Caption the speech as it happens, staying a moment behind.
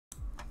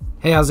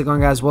Hey, how's it going,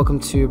 guys? Welcome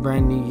to a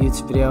brand new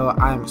YouTube video.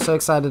 I'm so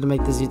excited to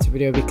make this YouTube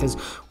video because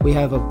we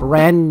have a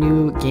brand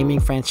new gaming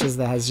franchise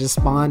that has just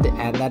spawned,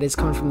 and that is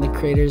coming from the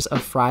creators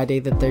of Friday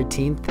the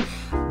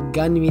 13th,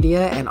 Gun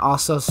Media, and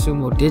also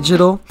Sumo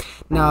Digital.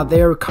 Now,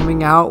 they are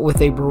coming out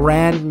with a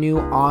brand new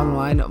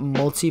online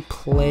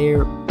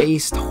multiplayer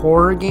based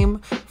horror game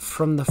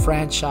from the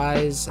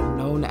franchise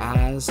known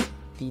as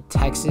the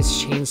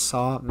Texas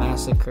Chainsaw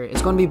Massacre.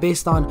 It's going to be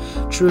based on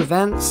true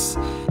events.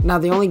 Now,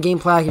 the only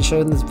gameplay I can show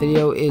in this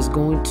video is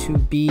going to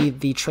be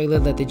the trailer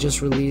that they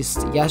just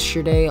released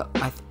yesterday,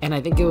 and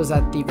I think it was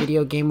at the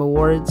Video Game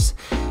Awards.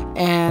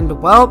 And,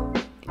 well,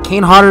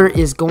 Kane Hodder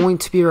is going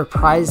to be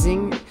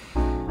reprising,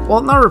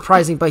 well, not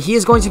reprising, but he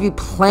is going to be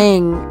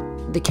playing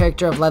the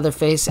character of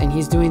Leatherface, and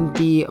he's doing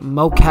the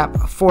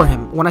mocap for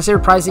him. When I say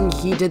reprising,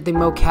 he did the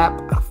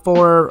mocap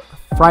for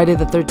Friday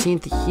the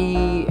 13th.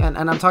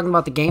 And I'm talking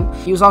about the game.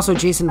 He was also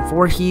Jason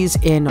Voorhees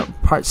in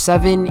part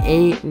 7,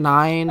 8,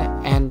 9,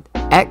 and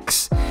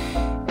X.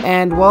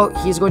 And, well,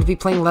 he's going to be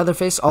playing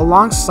Leatherface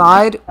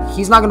alongside,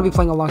 he's not going to be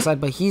playing alongside,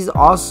 but he's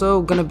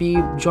also going to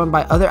be joined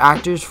by other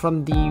actors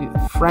from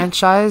the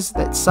franchise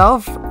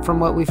itself, from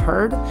what we've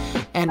heard.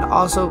 And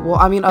also, well,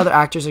 I mean, other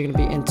actors are going to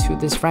be into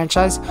this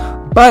franchise,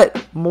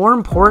 but more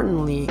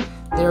importantly,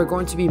 there are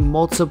going to be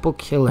multiple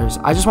killers.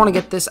 I just want to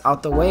get this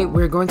out the way.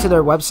 We're going to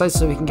their website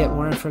so we can get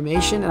more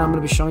information, and I'm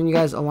going to be showing you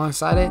guys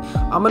alongside it.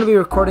 I'm going to be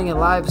recording it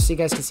live so you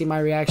guys can see my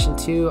reaction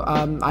too.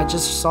 I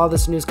just saw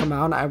this news come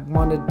out. I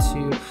wanted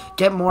to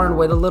get more and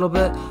wait a little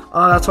bit.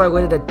 That's why I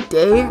waited a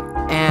day,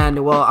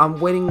 and, well, I'm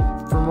waiting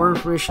for more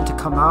information to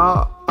come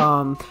out.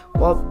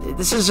 Well,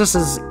 this is just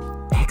as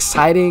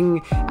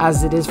exciting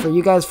as it is for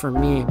you guys, for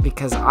me,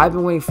 because I've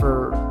been waiting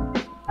for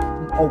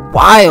a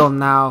while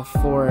now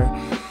for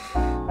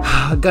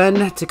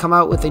Gun to come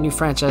out with a new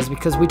franchise,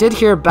 because we did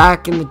hear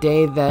back in the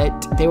day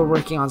that they were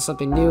working on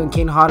something new, and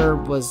Kane Hodder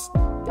was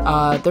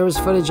there was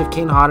footage of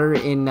Kane Hodder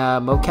in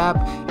mocap,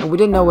 and we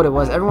didn't know what it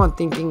was. Everyone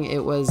thinking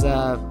it was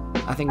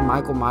I think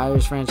Michael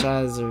Myers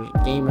franchise or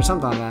game or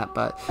something like that.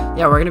 But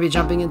yeah, we're gonna be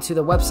jumping into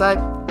the website.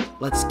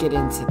 Let's get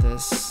into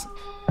this.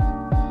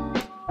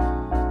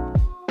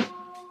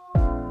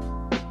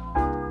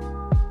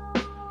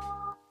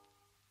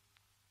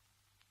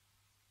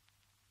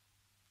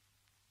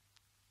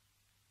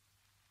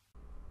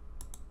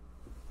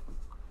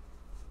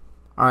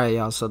 Alright,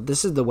 y'all, so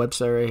this is the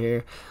website right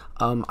here.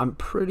 I'm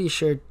pretty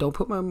sure, don't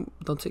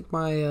take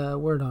my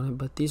word on it,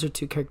 but these are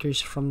two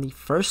characters from the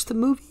first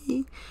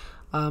movie.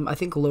 I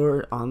think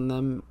lore on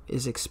them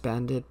is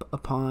expanded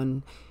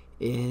upon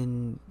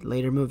in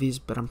later movies,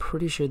 but I'm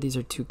pretty sure these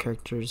are two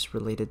characters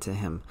related to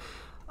him,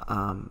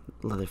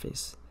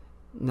 Leatherface.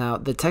 Now,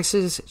 the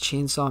Texas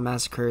Chainsaw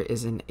Massacre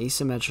is an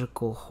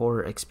asymmetrical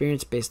horror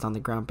experience based on the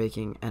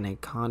groundbreaking and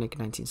iconic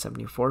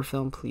 1974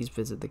 film. Please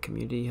visit the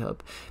Community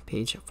Hub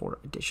page for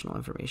additional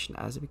information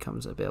as it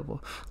becomes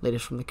available.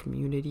 Latest from the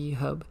Community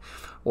Hub.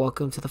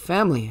 Welcome to the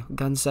family.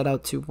 Gun set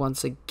out to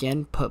once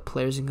again put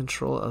players in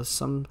control of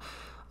some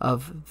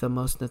of the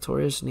most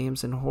notorious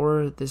names in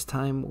horror. This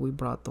time we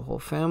brought the whole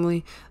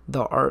family.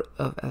 The art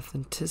of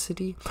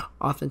authenticity.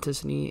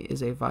 Authenticity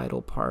is a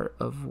vital part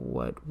of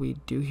what we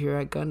do here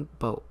at Gun,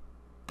 but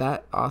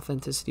that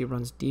authenticity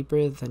runs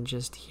deeper than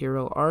just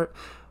hero art.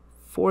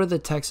 For the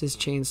Texas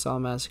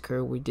Chainsaw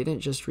Massacre, we didn't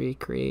just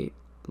recreate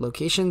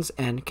locations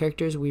and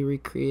characters, we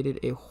recreated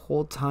a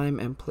whole time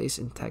and place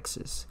in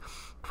Texas.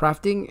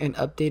 Crafting an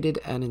updated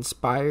and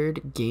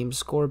inspired game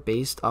score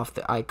based off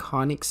the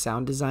iconic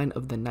sound design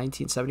of the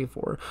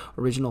 1974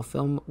 original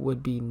film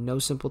would be no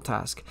simple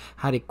task.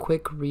 Have a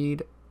quick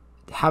read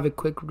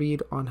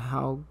on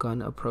how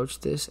Gun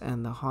approached this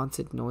and the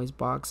haunted noise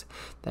box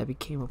that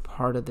became a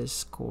part of this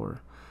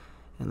score,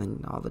 and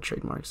then all the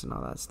trademarks and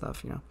all that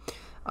stuff, you know.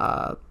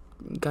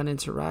 Gun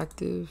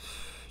Interactive,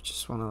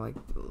 just want to, like,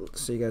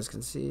 so you guys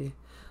can see.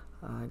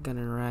 Gun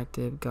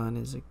Interactive. Gun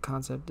is a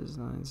concept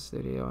design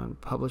studio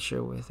and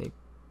publisher with a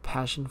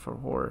passion for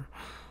horror,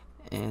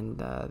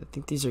 and I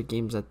think these are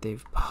games that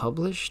they've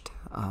published.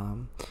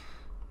 Now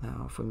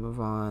if we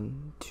move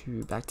on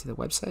to back to the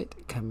website,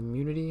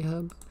 Community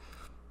Hub,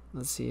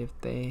 let's see if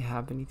they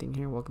have anything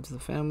here. Welcome to the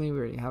family. We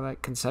already have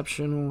that.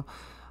 Conceptual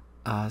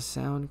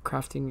sound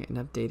crafting and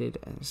updated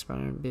and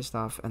experiment based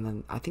off, and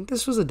then I think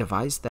this was a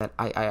device that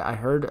I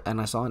heard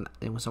and I saw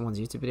in someone's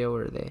YouTube video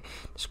where they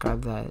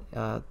described that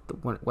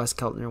Wes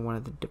Keltner, one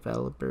of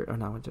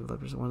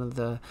the one of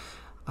the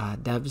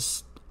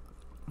devs,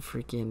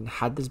 freaking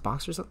had this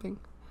box or something.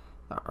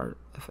 Art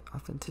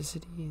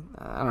authenticity,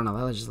 I don't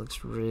know, that just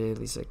looks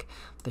really sick.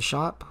 The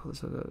shop,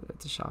 so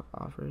the shop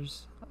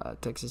offers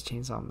Texas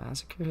Chainsaw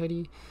Massacre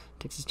hoodie,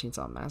 Texas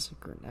Chainsaw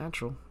Massacre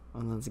natural,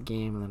 and then the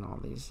game, and then all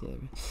these.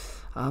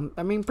 Yeah,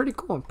 I mean, pretty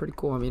cool.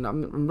 I mean,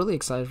 I'm really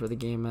excited for the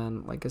game,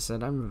 man. Like I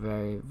said, I'm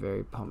very,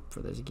 very pumped for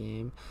this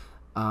game.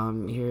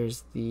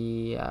 Here's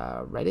the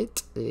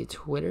Reddit, the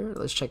Twitter.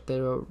 Let's check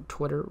their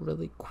Twitter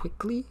really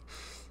quickly.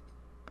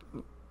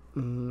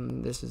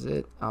 This is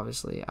it.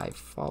 Obviously, I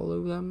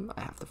follow them.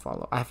 I have to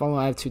follow. I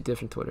have 2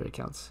 different Twitter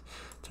accounts.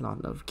 Turn on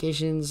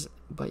notifications.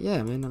 But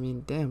yeah, man. I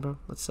mean, damn, bro.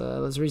 Let's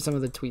read some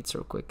of the tweets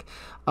real quick.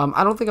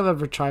 I don't think I've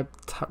ever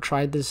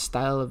tried this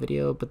style of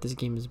video, but this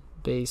game is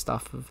based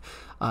off of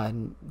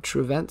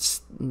true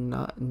events.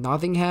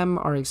 Nottingham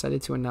are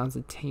excited to announce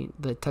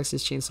the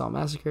Texas Chainsaw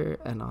Massacre,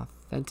 an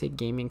authentic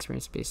gaming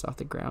experience based off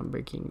the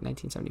groundbreaking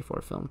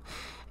 1974 film.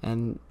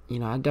 And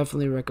I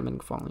definitely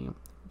recommend following them.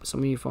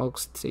 Some of you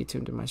folks stay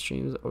tuned to my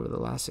streams over the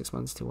last 6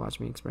 months to watch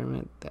me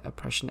experiment the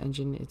oppression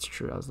engine. It's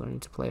true, I was learning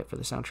to play it for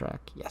the soundtrack.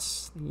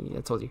 Yes, I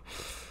told you.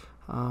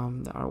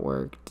 The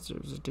artwork,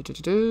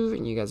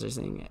 and you guys are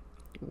saying it.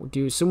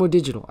 Do Sumo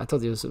Digital. I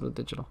told you it was Sumo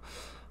Digital.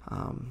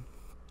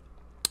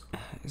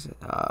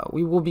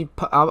 We will be.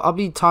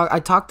 I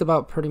talked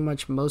about pretty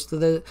much most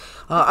of it.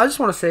 I just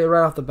want to say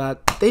right off the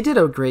bat, they did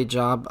a great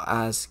job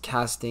as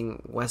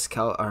casting What is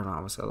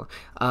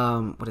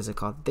it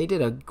called? They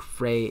did a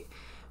great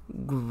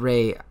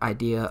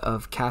idea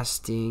of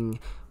casting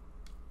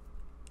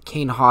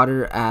Kane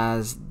Hodder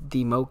as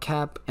the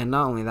mocap, and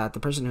not only that,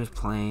 the person who's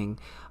playing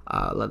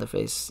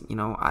Leatherface,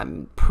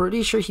 I'm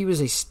pretty sure he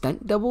was a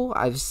stunt double.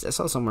 I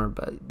saw somewhere,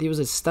 but he was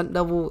a stunt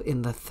double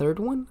in the 3rd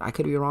one. I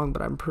could be wrong,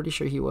 but I'm pretty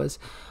sure he was.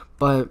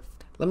 But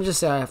let me just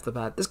say right off the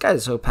bat, this guy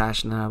is so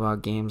passionate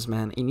about games,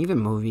 man, and even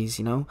movies.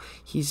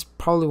 He's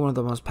probably one of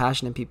the most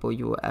passionate people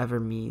you will ever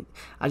meet.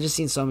 I've just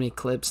seen so many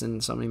clips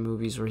and so many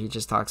movies where he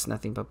just talks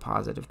nothing but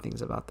positive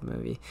things about the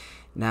movie.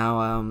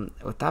 Now,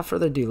 without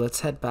further ado,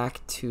 let's head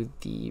back to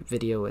the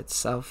video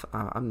itself.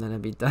 I'm gonna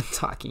be done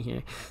talking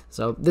here.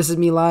 So this is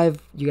me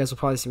live. You guys will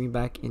probably see me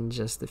back in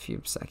just a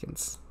few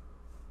seconds.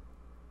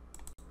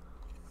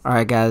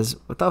 Alright guys,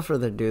 without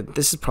further ado,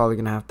 this is probably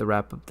going to have to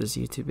wrap up this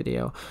YouTube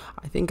video.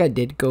 I think I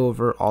did go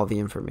over all the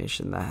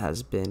information that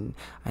has been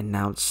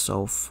announced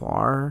so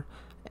far.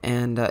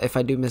 And if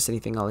I do miss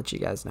anything, I'll let you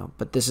guys know.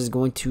 But this is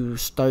going to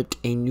start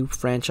a new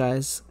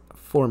franchise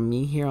for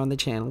me here on the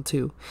channel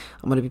too.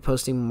 I'm going to be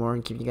posting more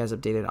and keeping you guys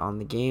updated on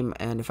the game.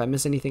 And if I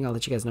miss anything, I'll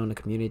let you guys know in the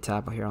community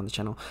tab here on the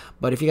channel.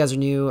 But if you guys are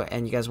new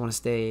and you guys want to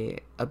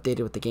stay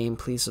updated with the game,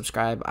 please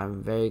subscribe.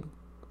 I'm very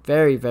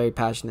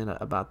passionate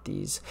about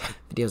these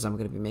videos I'm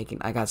going to be making.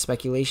 I got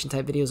speculation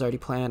type videos already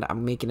planned.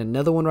 I'm making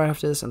another one right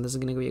after this, and this is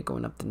going to be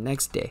going up the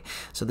next day.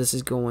 So this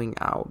is going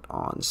out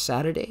on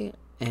Saturday,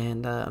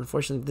 and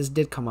unfortunately this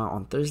did come out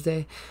on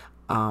Thursday,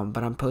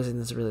 but I'm posting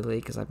this really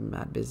late because I've been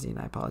mad busy, and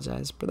I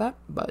apologize for that.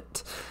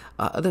 But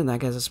other than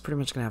that, guys, that's pretty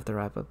much going to have to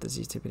wrap up this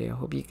YouTube video.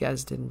 Hope you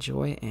guys did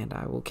enjoy, and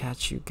I will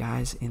catch you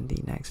guys in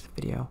the next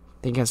video.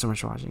 Thank you guys so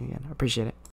much for watching again. I appreciate it.